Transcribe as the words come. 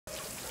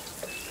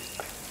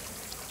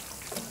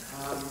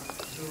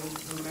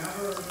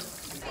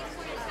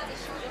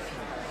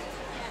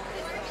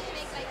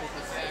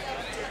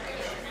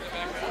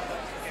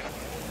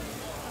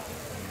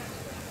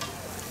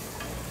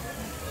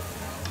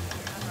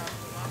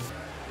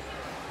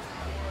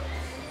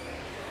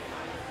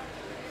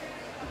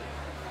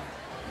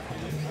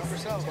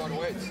yourself. Smart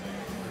weights.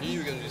 I knew you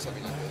were going to do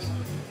something like this.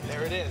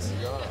 There it is.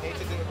 You got it. Hate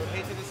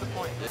to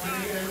disappoint.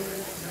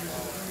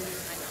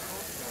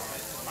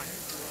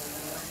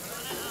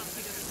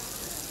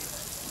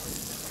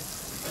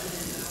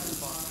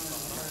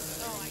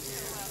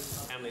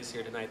 Families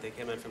here tonight. They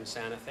came in from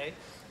Santa Fe,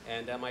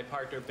 and my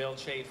partner Bill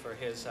Chait for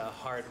his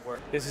hard work.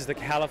 This is the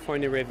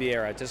California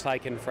Riviera, just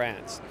like in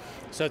France.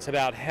 So it's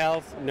about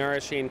health,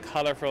 nourishing,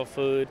 colorful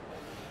food.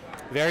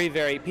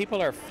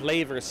 People are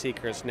flavor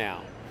seekers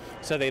now.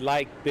 So they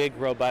like big,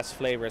 robust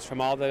flavors.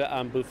 From all the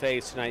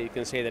buffets tonight, you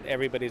can see that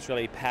everybody's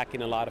really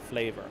packing a lot of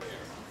flavor.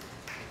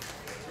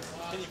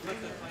 Can you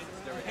put the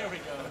there we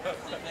go.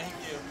 Thank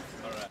you.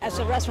 As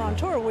a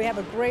restaurateur, we have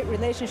a great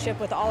relationship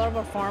with all of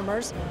our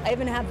farmers. I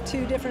even have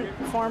 2 different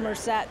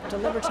farmers that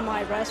deliver to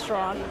my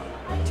restaurant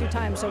 2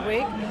 times a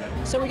week.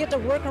 So we get to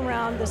work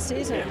around the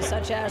season,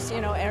 such as,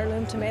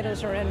 heirloom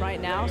tomatoes are in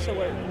right now. So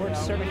we're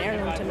serving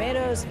heirloom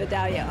tomatoes,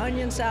 Vidalia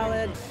onion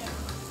salad.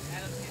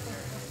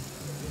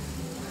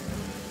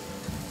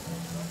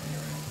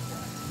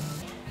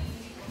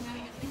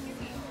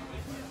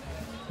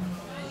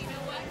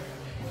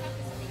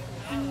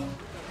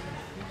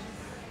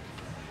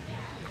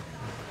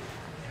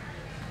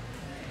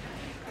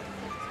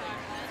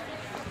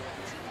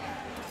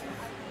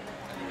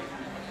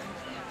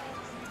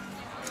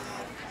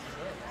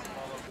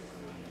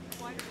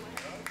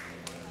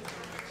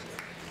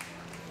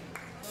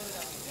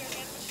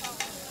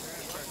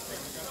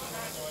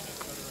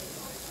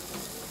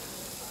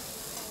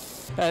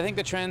 I think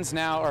the trends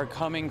now are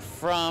coming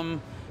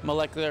from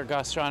molecular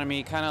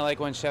gastronomy, kind of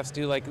like when chefs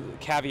do like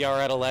caviar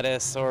out of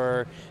lettuce,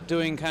 or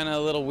doing kind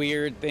of little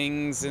weird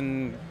things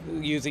and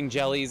using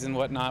jellies and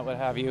whatnot, what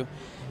have you,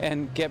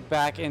 and get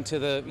back into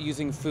the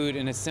using food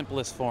in its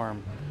simplest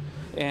form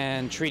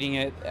and treating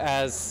it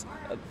as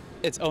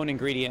its own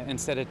ingredient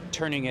instead of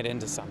turning it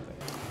into something.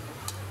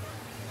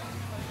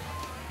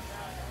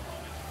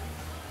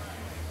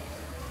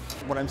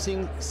 What I'm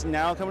seeing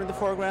now coming to the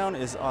foreground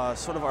is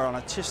sort of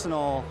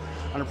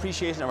an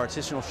appreciation of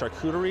artisanal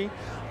charcuterie,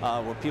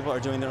 where people are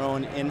doing their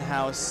own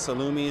in-house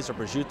salumis or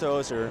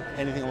prosciuttos or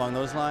anything along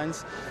those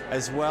lines,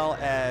 as well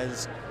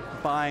as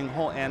buying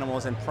whole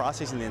animals and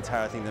processing the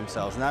entire thing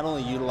themselves, not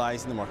only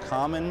utilizing the more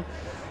common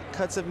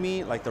cuts of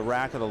meat, like the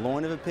rack or the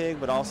loin of a pig,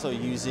 but also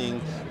using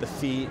the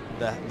feet,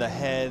 the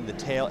head, the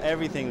tail,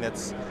 everything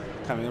that's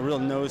coming, a real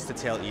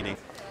nose-to-tail eating.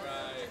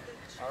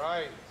 All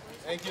right.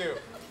 Thank you.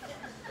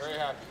 Very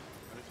happy.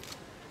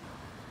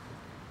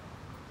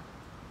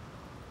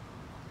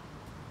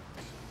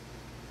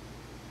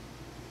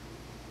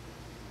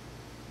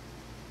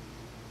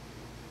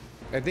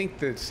 I think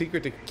the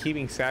secret to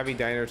keeping savvy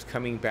diners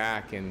coming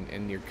back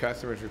and your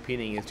customers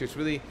repeating is just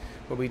really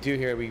what we do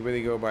here. We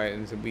really go by it,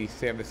 and so we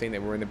have the saying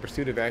that we're in the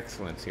pursuit of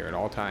excellence here at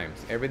all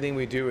times. Everything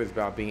we do is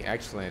about being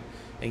excellent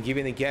and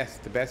giving the guests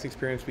the best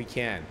experience we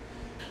can.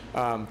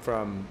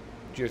 From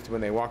just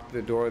when they walk to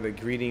the door, the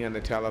greeting on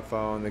the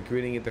telephone, the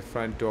greeting at the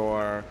front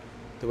door,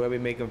 the way we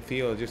make them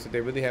feel, just that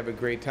they really have a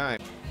great time.